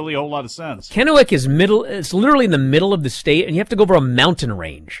make really a whole lot of sense. Kennewick is it's literally in the middle of the state, and you have to go over a mountain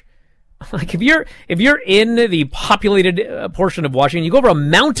range. Like if you're in the populated portion of Washington, you go over a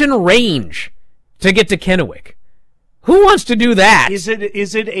mountain range to get to Kennewick. Who wants to do that? Is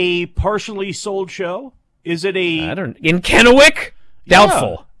it a partially sold show? Is it in Kennewick?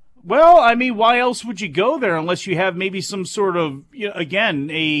 Doubtful. Well, I mean, why else would you go there unless you have maybe some sort of, again,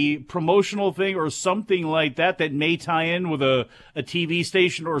 a promotional thing or something like that may tie in with a TV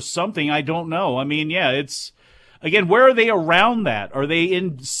station or something. I don't know. I mean, yeah, it's, again, where are they around that? Are they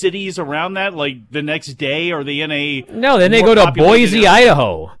in cities around that, like the next day? Are they in a... No, then they go to Boise,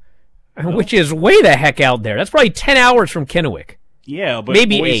 Idaho, which is way the heck out there. That's probably 10 hours from Kennewick. Yeah, but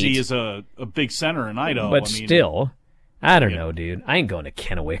maybe Boise 8. is a big center in Idaho. But still... I don't know, dude. I ain't going to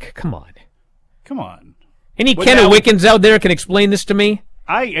Kennewick. Come on. Any Kennewickans out there can explain this to me?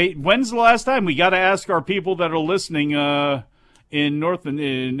 When's the last time? We got to ask our people that are listening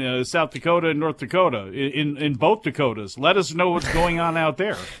in South Dakota and North Dakota, in both Dakotas. Let us know what's going on out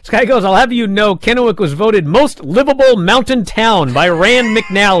there. This guy goes, I'll have you know Kennewick was voted most livable mountain town by Rand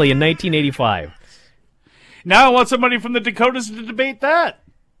McNally in 1985. Now I want somebody from the Dakotas to debate that.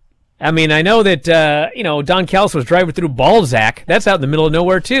 I mean, I know that, Don Callis was driving through Balzac. That's out in the middle of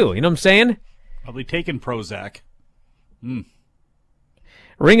nowhere, too. You know what I'm saying? Probably taking Prozac.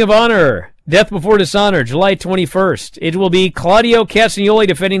 Ring of Honor, Death Before Dishonor, July 21st. It will be Claudio Castagnoli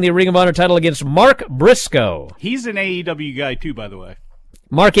defending the Ring of Honor title against Mark Briscoe. He's an AEW guy, too, by the way.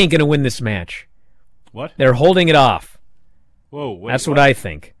 Mark ain't going to win this match. What? They're holding it off. Whoa, wait, that's what I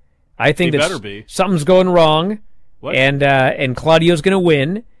think. I think that something's going wrong, what? and Claudio's going to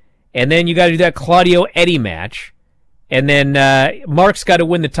win. And then you got to do that Claudio-Eddie match. And then Mark's got to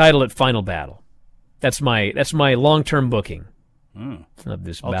win the title at Final Battle. That's my long-term booking of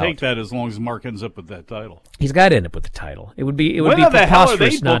this bout. I'll take that as long as Mark ends up with that title. He's got to end up with the title. It would be preposterous not to. When the hell are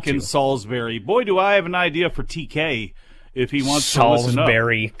they booking to. Salisbury? Boy, do I have an idea for TK if he wants to listen up.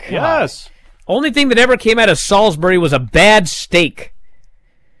 Salisbury. Yes. Only thing that ever came out of Salisbury was a bad steak.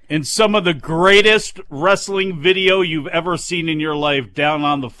 In some of the greatest wrestling video you've ever seen in your life, Down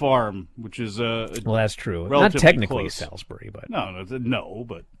on the Farm, which is well, that's true. Not technically close. Salisbury, but no,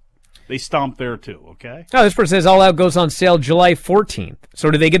 but they stomped there too. Okay. Oh, this person says All Out goes on sale July 14th. So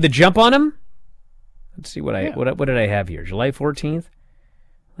do they get the jump on him? Let's see what did I have here? July 14th.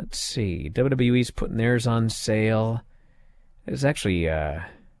 Let's see. WWE's putting theirs on sale. It's actually let's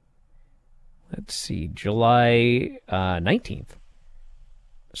see, July 19th.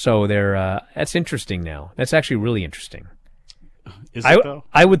 So they're that's interesting now. That's actually really interesting. Is it though?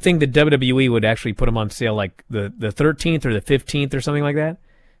 I would think that WWE would actually put them on sale like the 13th or the 15th or something like that.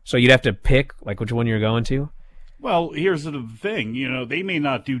 So you'd have to pick like which one you're going to. Well, here's the thing. They may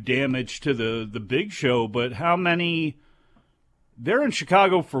not do damage to the big show, but how many? They're in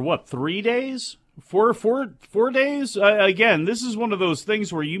Chicago for what? 3 days? 4 days? Again, this is one of those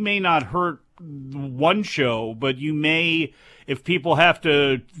things where you may not hurt one show, but you may. If people have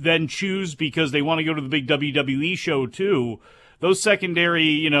to then choose because they want to go to the big WWE show too, those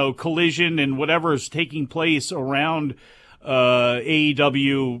secondary, collision and whatever is taking place around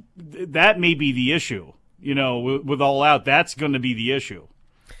AEW, that may be the issue. With All Out, that's going to be the issue.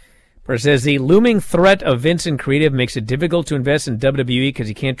 It says the looming threat of Vince and creative makes it difficult to invest in WWE because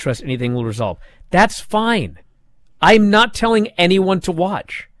you can't trust anything will resolve. That's fine. I'm not telling anyone to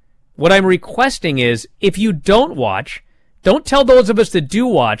watch. What I'm requesting is if you don't watch, don't tell those of us that do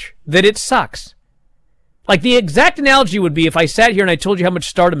watch that it sucks. Like the exact analogy would be if I sat here and I told you how much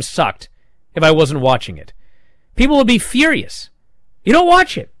Stardom sucked if I wasn't watching it. People would be furious. You don't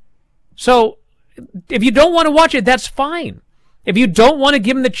watch it. So if you don't want to watch it, that's fine. If you don't want to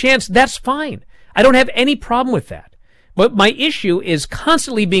give them the chance, that's fine. I don't have any problem with that. But my issue is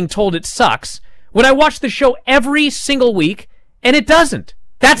constantly being told it sucks when I watch the show every single week and it doesn't.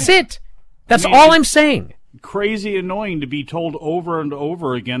 That's it. That's all I'm saying. Crazy annoying to be told over and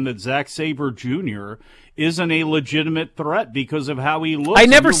over again that Zack Sabre Jr. isn't a legitimate threat because of how he looks. I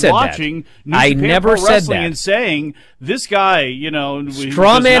never said that. I never said that. And saying this guy,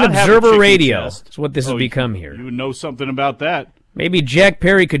 Strawman Observer Radio is what this has become here. You would know something about that. Maybe Jack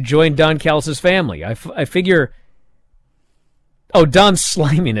Perry could join Don Callis' family. I figure. Oh, Don's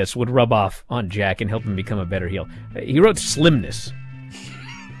sliminess would rub off on Jack and help him become a better heel. He wrote slimness.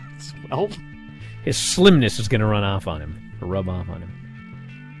 Well. His slimness is going to run off on him, or rub off on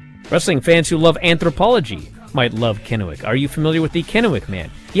him. Wrestling fans who love anthropology might love Kennewick. Are you familiar with the Kennewick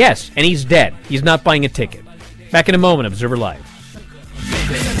Man? Yes, and he's dead. He's not buying a ticket. Back in a moment, Observer Live.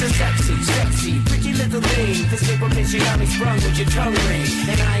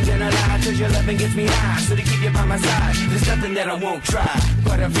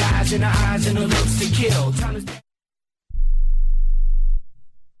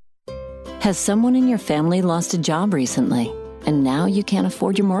 Has someone in your family lost a job recently, and now you can't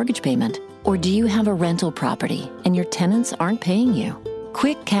afford your mortgage payment? Or do you have a rental property and your tenants aren't paying you?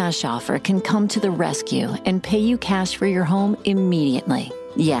 Quick Cash Offer can come to the rescue and pay you cash for your home immediately.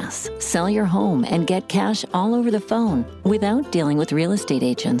 Yes, sell your home and get cash all over the phone without dealing with real estate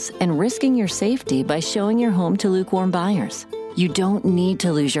agents and risking your safety by showing your home to lukewarm buyers. You don't need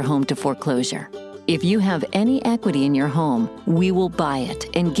to lose your home to foreclosure. If you have any equity in your home, we will buy it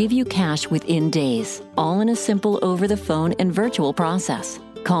and give you cash within days, all in a simple over-the-phone and virtual process.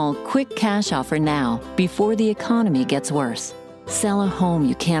 Call Quick Cash Offer now before the economy gets worse. Sell a home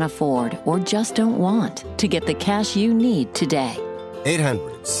you can't afford or just don't want to get the cash you need today.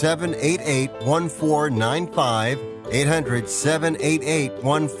 800-788-1495.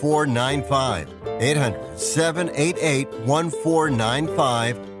 800-788-1495.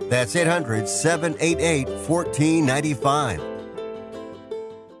 800-788-1495. That's 800-788-1495.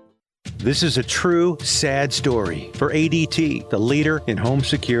 This is a true, sad story for ADT, the leader in home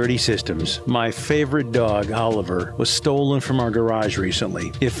security systems. My favorite dog, Oliver, was stolen from our garage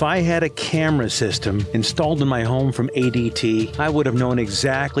recently. If I had a camera system installed in my home from ADT, I would have known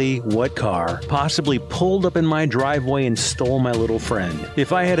exactly what car possibly pulled up in my driveway and stole my little friend.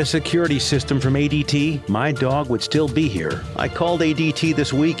 If I had a security system from ADT, my dog would still be here. I called ADT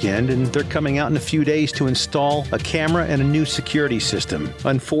this weekend, and they're coming out in a few days to install a camera and a new security system.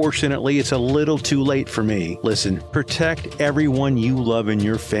 Unfortunately, it's a little too late for me. Listen, protect everyone you love in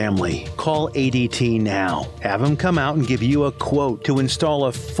your family. Call ADT now. Have them come out and give you a quote to install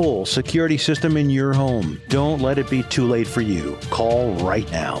a full security system in your home. Don't let it be too late for you. Call right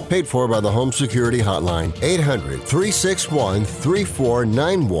now. Paid for by the Home Security Hotline.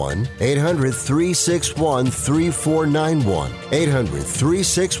 800-361-3491. 800-361-3491.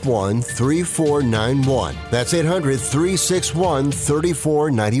 800-361-3491. That's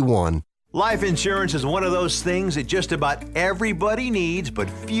 800-361-3491. Life insurance is one of those things that just about everybody needs, but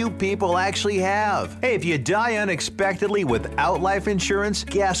few people actually have. Hey, if you die unexpectedly without life insurance,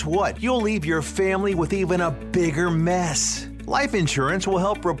 guess what? You'll leave your family with even a bigger mess. Life insurance will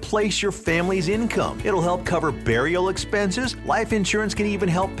help replace your family's income. It'll help cover burial expenses. Life insurance can even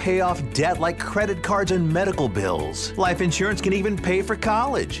help pay off debt like credit cards and medical bills. Life insurance can even pay for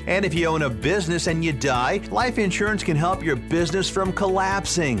college. And if you own a business and you die, life insurance can help your business from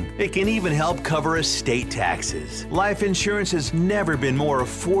collapsing. It can even help cover estate taxes. Life insurance has never been more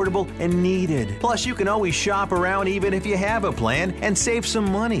affordable and needed. Plus, you can always shop around even if you have a plan and save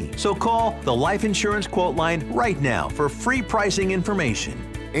some money. So call the Life Insurance Quote Line right now for free pricing information.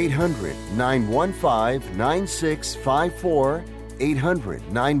 800-915-9654.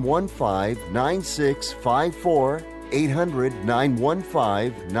 800-915-9654.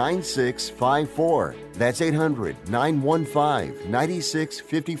 800-915-9654. That's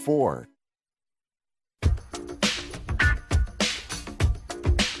 800-915-9654.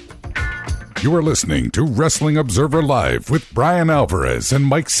 You are listening to Wrestling Observer Live with Bryan Alvarez and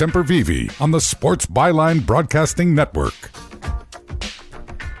Mike Sempervive on the Sports Byline Broadcasting Network.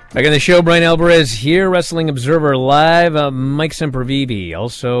 Back on the show, Bryan Alvarez here, Wrestling Observer Live. Mike Sempervive,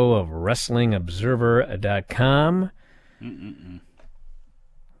 also of WrestlingObserver.com.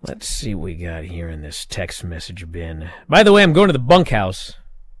 Let's see what we got here in this text message bin. By the way, I'm going to the bunkhouse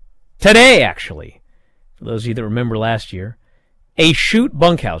today, actually. For those of you that remember last year. A shoot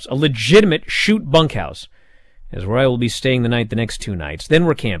bunkhouse, a legitimate shoot bunkhouse, is where I will be staying the next 2 nights. Then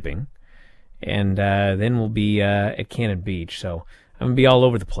we're camping, and then we'll be at Cannon Beach. So I'm going to be all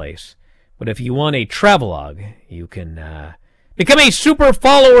over the place. But if you want a travelogue, you can become a super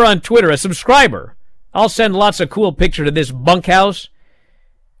follower on Twitter, a subscriber. I'll send lots of cool pictures of this bunkhouse.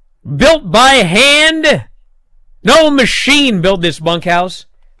 Built by hand. No machine built this bunkhouse.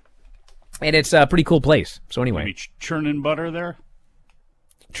 And it's a pretty cool place. So anyway. Maybe churning butter there?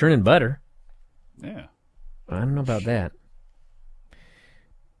 Churning butter? Yeah. I don't know about that.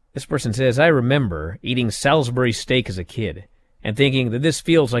 This person says, I remember eating Salisbury steak as a kid and thinking that this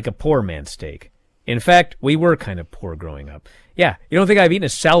feels like a poor man's steak. In fact, we were kind of poor growing up. Yeah, you don't think I've eaten a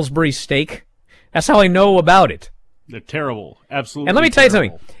Salisbury steak? That's how I know about it. They're terrible. Absolutely. And let me tell you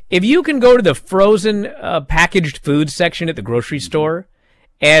something. If you can go to the frozen packaged food section at the grocery store,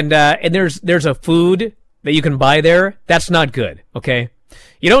 and there's a food that you can buy there, that's not good, okay?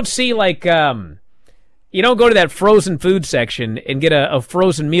 You don't see, like, you don't go to that frozen food section and get a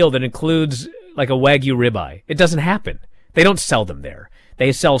frozen meal that includes, like, a Wagyu ribeye. It doesn't happen. They don't sell them there.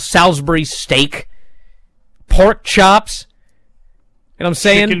 They sell Salisbury steak, pork chops, you know what I'm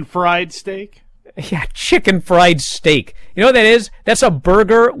saying? Chicken fried steak? Yeah, chicken fried steak. You know what that is? That's a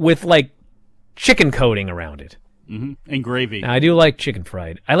burger with, like, chicken coating around it. Mm-hmm. And gravy. Now, I do like chicken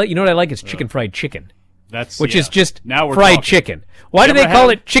fried. You know what I like is chicken fried chicken. Which is just now we're fried talking. chicken. Why do they call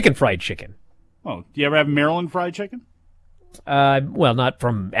it chicken fried chicken? Oh, do you ever have Maryland fried chicken? Well, not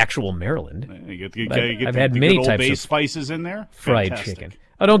from actual Maryland. I've had many old types bay of spices in there. fried Fantastic. chicken.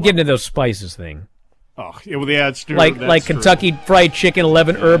 Oh, don't get into those spices thing. Oh, yeah, it's true. Like That's Kentucky Fried Chicken,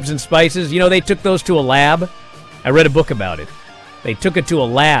 11 herbs and spices. You know, they took those to a lab. I read a book about it. They took it to a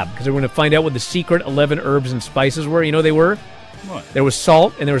lab because they were going to find out what the secret 11 herbs and spices were. You know they were? What? There was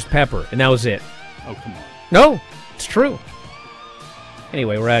salt and there was pepper, and that was it. Oh, come on. No, it's true.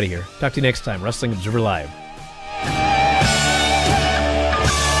 Anyway, we're out of here. Talk to you next time. Wrestling Observer Live.